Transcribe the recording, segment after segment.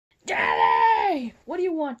Daddy! What do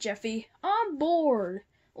you want, Jeffy? I'm bored.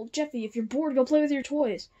 Well, Jeffy, if you're bored, go play with your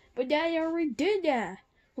toys. But Daddy, I already did that.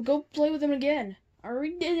 Well, go play with them again. I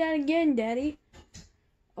already did that again, Daddy.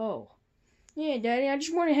 Oh. Yeah, Daddy, I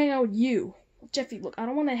just want to hang out with you. Well, Jeffy, look, I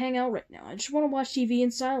don't want to hang out right now. I just want to watch TV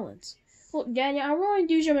in silence. Look, Daddy, I want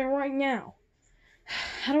to do something right now.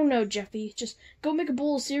 I don't know, Jeffy. Just go make a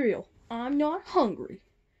bowl of cereal. I'm not hungry.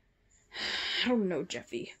 I don't know,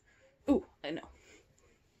 Jeffy. Ooh, I know.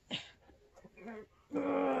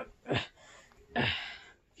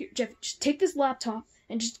 Here, Jeffy, just take this laptop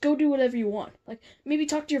and just go do whatever you want. Like, maybe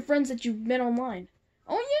talk to your friends that you've met online.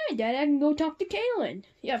 Oh, yeah, Daddy, I can go talk to Kaylin.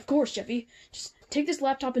 Yeah, of course, Jeffy. Just take this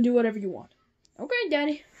laptop and do whatever you want. Okay,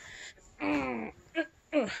 Daddy.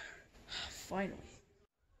 Finally.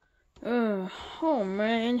 Oh,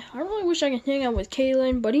 man. I really wish I could hang out with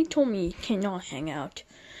Kaylin, but he told me he cannot hang out.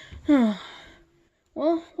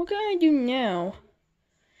 Well, what can I do now?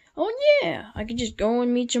 Oh, yeah, I could just go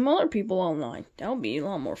and meet some other people online. That would be a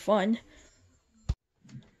lot more fun.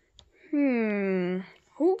 Who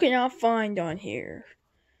can I find on here?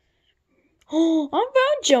 Oh, I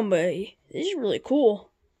found somebody. This is really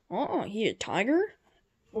cool. Oh, he a tiger?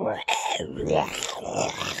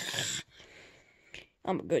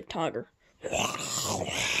 I'm a good tiger.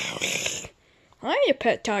 I had a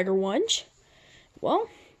pet tiger once. Well,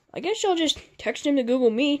 I guess I'll just text him to Google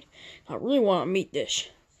Meet. I really want to meet this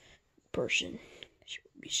person. It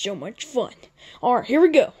would be so much fun. Alright, here we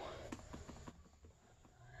go.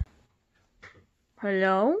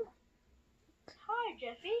 Hello? Hi,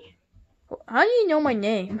 Jeffy. How do you know my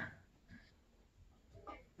name?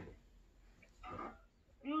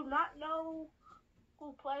 You not know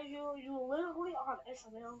who plays you? You literally on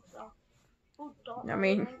SNL, so who don't know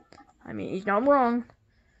I mean, he's not wrong.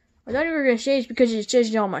 I thought you were gonna say it's because it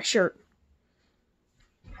says it on my shirt.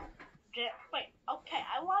 Wait, okay,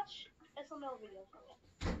 I watch SNL videos.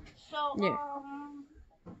 So, Yeah.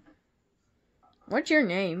 What's your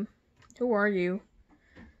name? Who are you?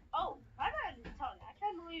 Oh, I'm not even telling you. I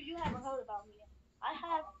can't believe you haven't heard about me. I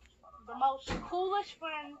have the most coolest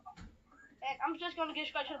friend, and I'm just gonna get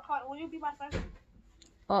straight to the point. Will you be my friend?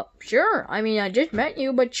 Sure. I mean, I just met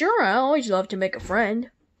you, but sure, I always love to make a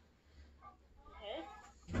friend.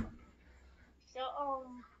 Okay. So,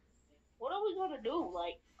 what are we gonna do?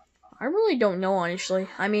 Like, I really don't know, honestly.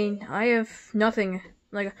 I mean, I have nothing.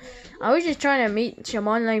 Like, I was just trying to meet some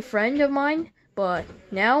online friend of mine, but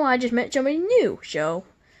now I just met somebody new, so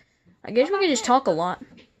I guess we can just talk a lot.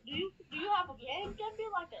 Do you have a game, Jeffy,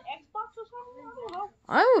 like an Xbox or something? I don't know.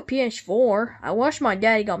 I have a PS4. I wish my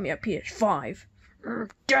daddy got me a PS5.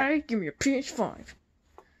 Daddy, give me a PS5.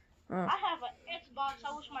 I have an Xbox.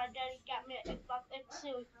 I wish my daddy got me an Xbox X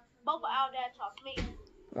Series. Both of our dads taught me.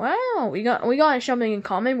 Wow, we got something in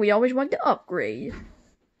common. We always want to upgrade.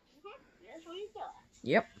 That's what you got.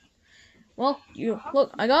 Yep. Well,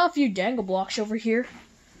 look, I got a few dangle blocks over here.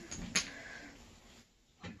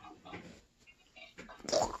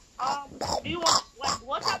 Do you want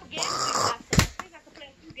what type of games do you have? I think I can play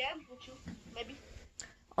a few games with you, maybe.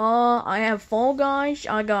 I have Fall Guys.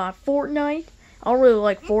 I got Fortnite. I really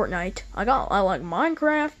like Fortnite. I like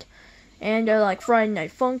Minecraft, and I like Friday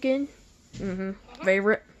Night Funkin'.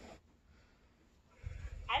 Favorite.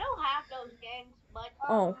 I don't have those games, but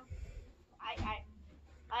I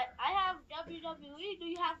have WWE. Do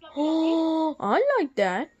you have WWE? Oh, I like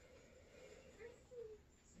that.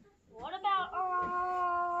 What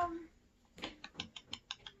about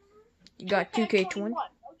You got 2K20. Don't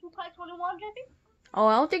you play 21, Jeffy? Oh,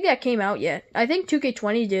 I don't think that came out yet. I think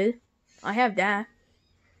 2K20 did. I have that.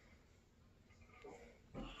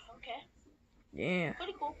 Okay. Yeah.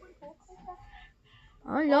 Pretty cool.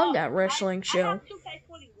 I love that wrestling show. I have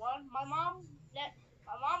 2K21. My mom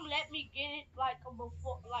let me get it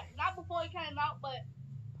not before it came out, but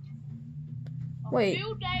a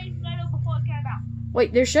few days later before it came out.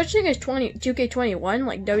 Wait, there's such thing as 2K21,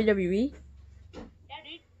 like WWE? Yeah,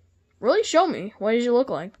 dude. Really? Show me. What does it look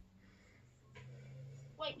like?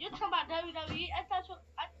 Wait, you're talking about WWE? I thought you.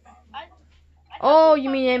 Oh, you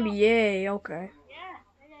mean NBA? Okay.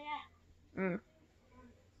 Yeah.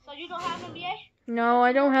 So you don't have NBA? No,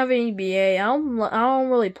 I don't have any NBA. I don't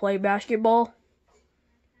really play basketball.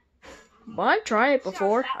 But I've tried it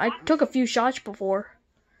before. I took a few shots before.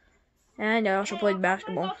 And I also played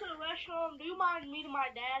basketball. Go to the restroom. Do you mind meeting my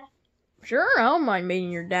dad? Sure, I don't mind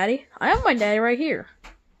meeting your daddy. I have my daddy right here.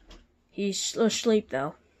 He's asleep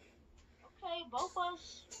though. Okay, both our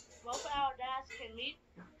dads can meet.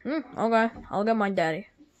 Okay, I'll get my daddy.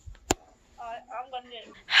 Alright, I'm gonna get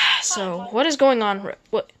him. So, what is going on?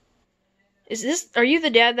 What is this? Are you the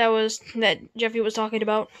dad that Jeffy was talking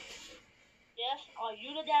about? Yes. Are Are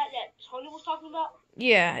you the dad that Tony was talking about?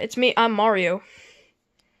 Yeah, it's me. I'm Mario.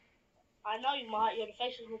 I know you, Mott. You're the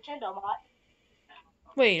face of Nintendo, Mott.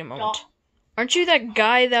 Wait a moment. Aren't you that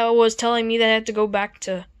guy that was telling me that I had to go back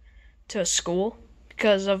to school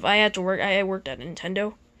because of I had to work? I worked at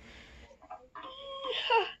Nintendo.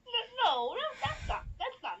 No, that's not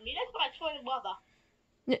me. That's my twin brother.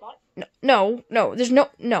 No. There's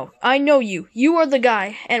no. I know you. You are the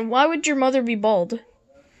guy. And why would your mother be bald?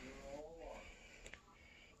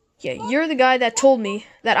 Yeah, you're the guy that told me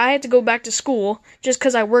that I had to go back to school just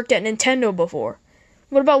because I worked at Nintendo before.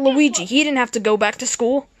 What about Luigi? He didn't have to go back to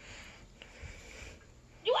school.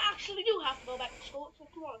 You actually do have to go back to school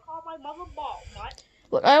since you want to call my mother bald, right?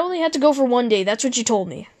 Look, I only had to go for one day. That's what you told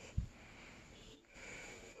me.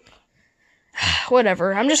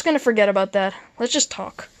 Whatever. I'm just gonna forget about that. Let's just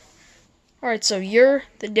talk. Alright, so you're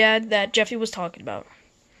the dad that Jeffy was talking about.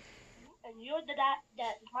 And you're the dad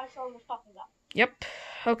that my son was talking about. Yep.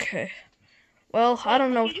 Okay. Well, I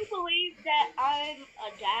don't know. Can you believe that I'm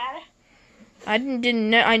a dad?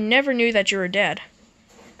 I never knew that you were a dad.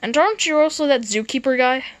 And aren't you also that zookeeper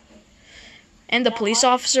guy? And the police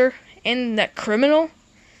officer? And that criminal?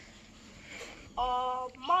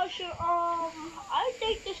 Marshall, I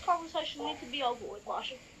think this conversation needs to be over with,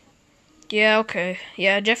 Marshall. Yeah, okay.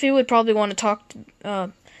 Yeah, Jeffy would probably want to talk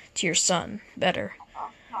to your son better.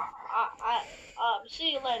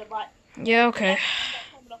 See you later, bye. Yeah, okay.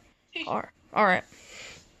 Alright.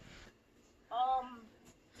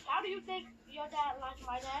 How do you think your dad likes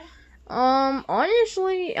my dad?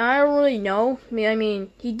 Honestly, I don't really know. I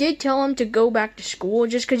mean, he did tell him to go back to school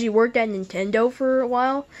just because he worked at Nintendo for a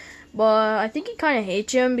while. But I think he kind of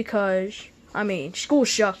hates him because, I mean, school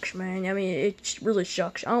sucks, man. I mean, it really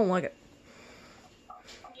sucks. I don't like it.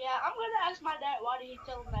 Yeah, I'm going to ask my dad why did he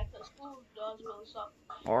tell him that, because school does really suck.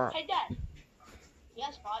 Alright. Hey, Dad.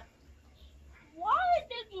 Yes, bud. Why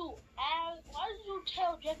did you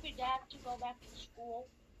tell Jeffy dad to go back to school?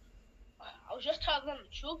 I was just telling him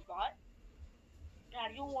the truth, bud.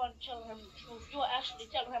 Dad, you weren't telling him the truth. You were actually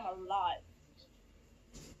telling him a lie.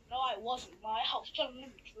 No, I wasn't, Mike. I was telling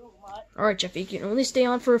him the truth, Mike. Alright, Jeffy, you can only stay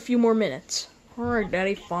on for a few more minutes. Alright,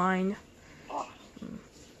 Daddy, fine.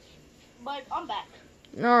 But I'm back.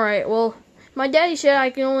 Alright, well, my daddy said I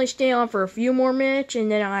can only stay on for a few more minutes,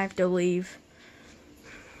 and then I have to leave.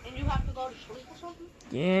 And you have to go to sleep or something?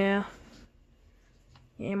 Yeah.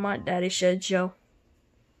 Yeah, my daddy said so.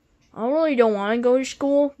 I really don't want to go to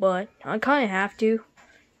school, but I kind of have to.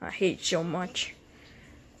 I hate it so much.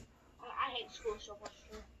 I hate school so much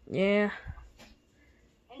too. Yeah.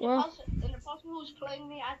 And the person who's playing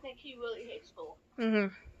me, I think he really hates school.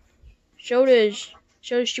 So does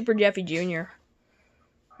Super Jeffy Jr.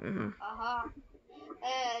 And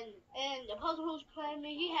the person who's playing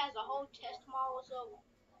me, he has a whole test tomorrow, so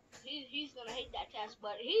he's gonna hate that test.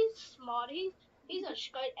 But he's smart. He's a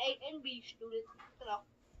straight A and B student, you know.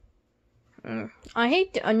 I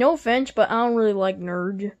hate no offense, but I don't really like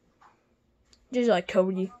nerds. Just like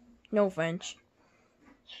Cody. No offense.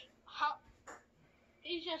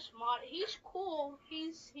 He's just smart. He's cool.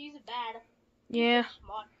 He's bad. Yeah. He's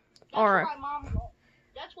smart. Alright.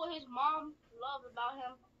 That's what his mom loved about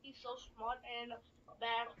him. He's so smart and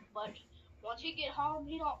bad. But once he get home,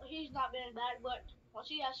 he's not being bad. But once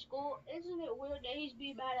he at school, isn't it weird that he'd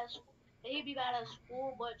be bad at school? That he'd be bad at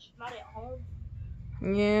school, but not at home.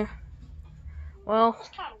 Yeah. Well. It's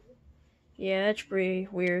kind of weird. Yeah, that's pretty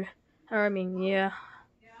weird. I mean, yeah.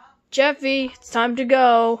 Jeffy, it's time to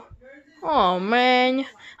go. Oh, man.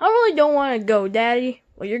 I really don't want to go, Daddy.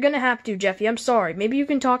 Well, you're gonna have to, Jeffy. I'm sorry. Maybe you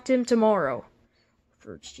can talk to him tomorrow.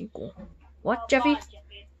 For a sequel. What, Jeffy? Bye,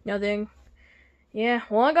 Jeffy? Nothing. Yeah,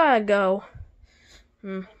 well, I gotta go.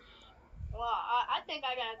 Well, I think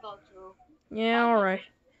I gotta go, too. Yeah, alright.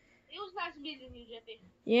 It was nice meeting you, Jeffy.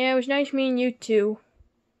 Yeah, it was nice meeting you, too.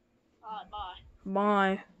 Bye.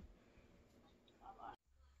 Bye.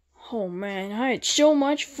 Oh man, I had so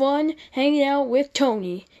much fun hanging out with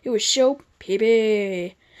Tony. It was so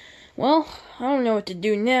peepy. Well, I don't know what to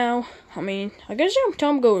do now. I mean, I guess it's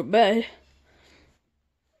time to go to bed.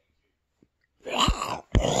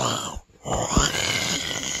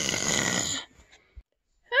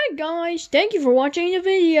 Hi guys, thank you for watching the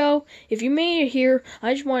video. If you made it here,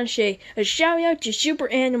 I just want to say a shout out to Super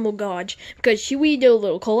Animal Gods because we did a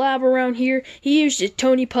little collab around here. He used his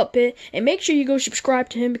Tony puppet, and make sure you go subscribe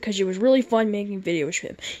to him because it was really fun making videos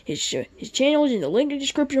with him. His channel is in the link in the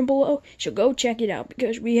description below, so go check it out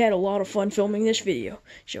because we had a lot of fun filming this video.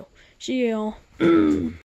 So, see y'all.